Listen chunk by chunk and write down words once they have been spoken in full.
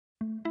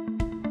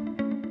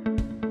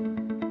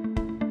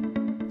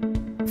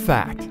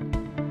Fact: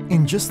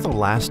 in just the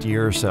last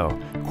year or so,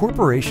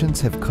 corporations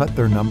have cut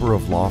their number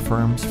of law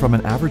firms from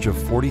an average of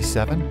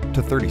 47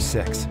 to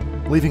 36,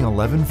 leaving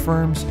 11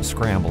 firms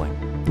scrambling,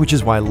 which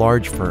is why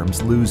large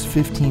firms lose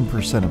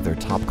 15% of their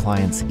top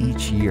clients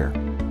each year.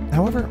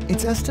 However,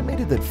 it's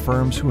estimated that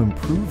firms who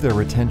improve their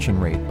retention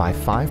rate by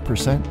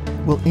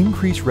 5% will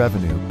increase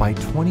revenue by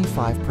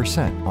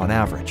 25% on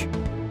average.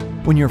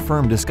 When your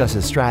firm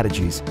discusses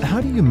strategies,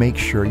 how do you make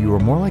sure you are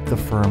more like the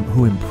firm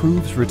who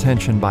improves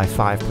retention by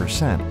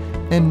 5%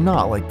 and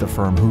not like the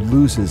firm who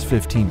loses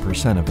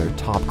 15% of their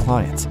top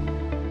clients?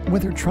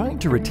 Whether trying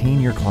to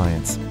retain your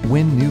clients,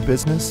 win new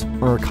business,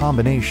 or a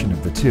combination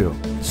of the two,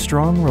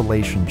 strong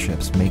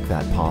relationships make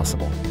that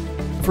possible.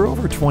 For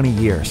over 20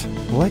 years,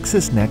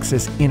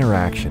 LexisNexis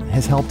InterAction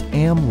has helped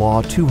Am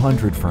Law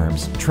 200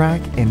 firms track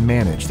and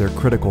manage their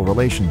critical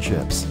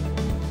relationships.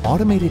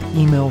 Automated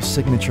email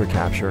signature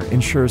capture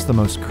ensures the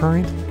most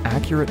current,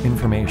 accurate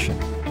information,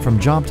 from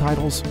job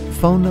titles,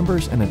 phone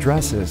numbers, and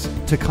addresses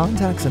to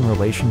contacts and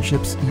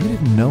relationships you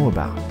didn't know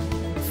about.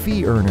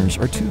 Fee earners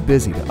are too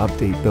busy to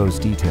update those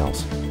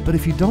details, but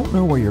if you don't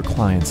know where your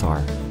clients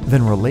are,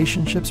 then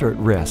relationships are at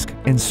risk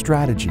and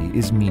strategy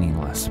is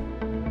meaningless.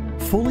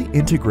 Fully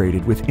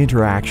integrated with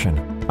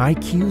InterAction,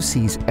 IQ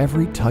sees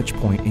every touch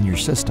point in your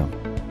system.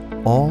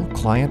 All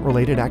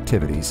client-related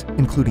activities,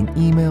 including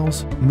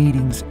emails,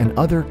 meetings, and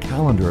other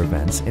calendar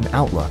events in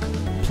Outlook,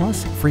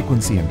 plus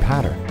frequency and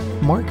pattern,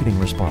 marketing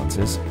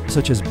responses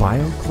such as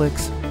bio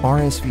clicks,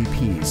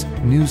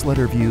 RSVPs,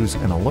 newsletter views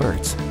and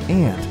alerts,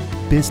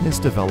 and business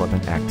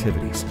development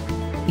activities.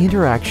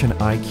 InterAction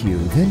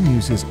IQ then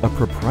uses a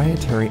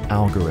proprietary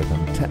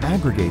algorithm to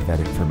aggregate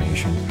that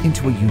information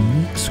into a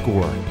unique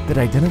score that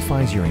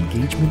identifies your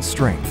engagement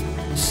strength,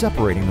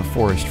 separating the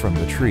forest from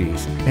the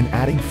trees and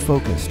adding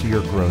focus to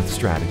your growth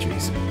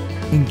strategies.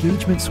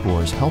 Engagement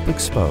scores help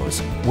expose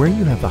where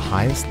you have the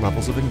highest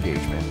levels of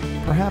engagement,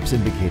 perhaps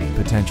indicating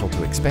potential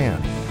to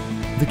expand.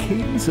 The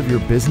cadence of your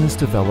business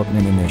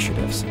development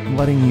initiatives,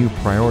 letting you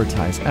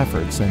prioritize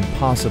efforts and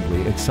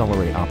possibly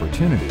accelerate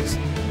opportunities.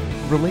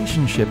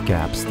 Relationship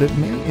gaps that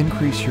may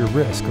increase your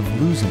risk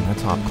of losing a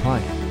top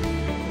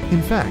client.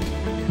 In fact,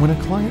 when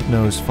a client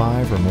knows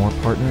 5 or more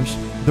partners,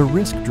 the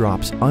risk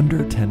drops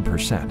under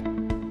 10%.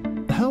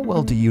 How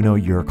well do you know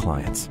your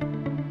clients?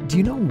 Do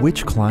you know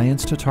which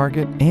clients to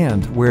target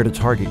and where to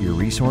target your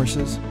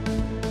resources?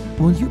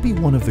 Will you be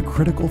one of the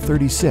critical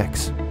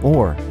 36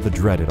 or the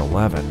dreaded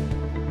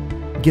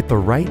 11? Get the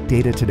right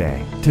data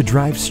today to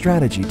drive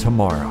strategy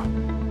tomorrow.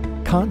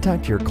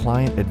 Contact your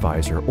client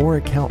advisor or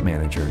account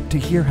manager to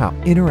hear how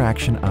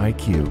InterAction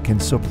IQ can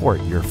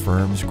support your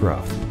firm's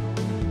growth.